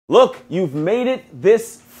Look, you've made it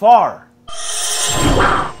this far.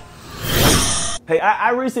 Hey, I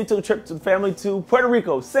recently took a trip to the family to Puerto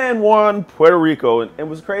Rico, San Juan, Puerto Rico. And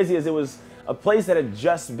what's crazy is it was a place that had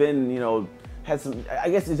just been, had some, I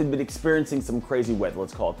guess it had been experiencing some crazy weather,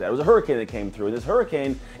 let's call it that. It was a hurricane that came through. And this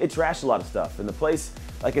hurricane, it trashed a lot of stuff. And the place,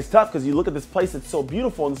 it's tough because you look at this place that's so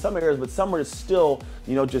beautiful in some areas, but some are still,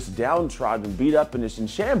 just downtrodden, beat up, and just in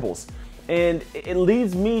shambles. And it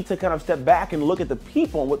leads me to kind of step back and look at the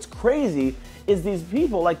people. And what's crazy is these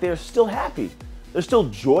people, they're still happy. They're still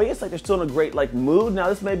joyous, they're still in a great mood. Now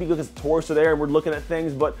this may be because tourists are there and we're looking at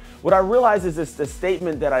things, but what I realize is this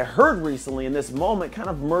statement that I heard recently in this moment kind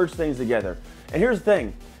of merged things together. And here's the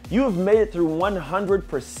thing, you have made it through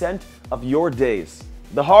 100% of your days.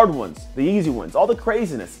 The hard ones, the easy ones, all the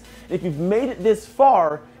craziness. And if you've made it this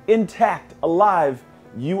far, intact, alive,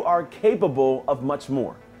 you are capable of much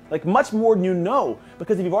more. Much more than you know,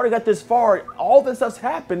 because if you've already got this far, all this stuff's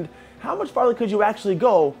happened, how much farther could you actually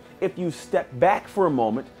go if you stepped back for a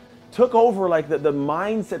moment, took over the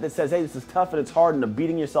mindset that says, hey, this is tough and it's hard, and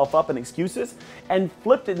beating yourself up and excuses, and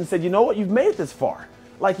flipped it and said, you know what, you've made it this far.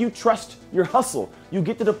 You trust your hustle. You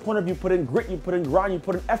get to the point of you put in grit, you put in grind, you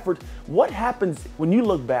put in effort. What happens when you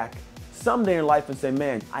look back someday in life and say,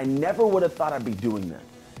 man, I never would have thought I'd be doing that?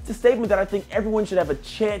 It's a statement that I think everyone should have a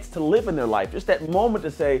chance to live in their life. Just that moment to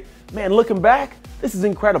say, man, looking back, this is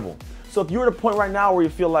incredible. So if you're at a point right now where you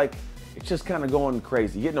feel like it's just kind of going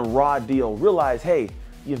crazy, you're getting a raw deal, realize, hey,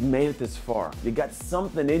 you've made it this far. You got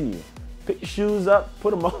something in you. Pick your shoes up, put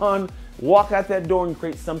them on, walk out that door and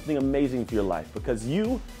create something amazing for your life because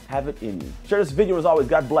you have it in you. Share this video as always.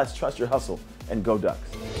 God bless, trust your hustle, and go Ducks.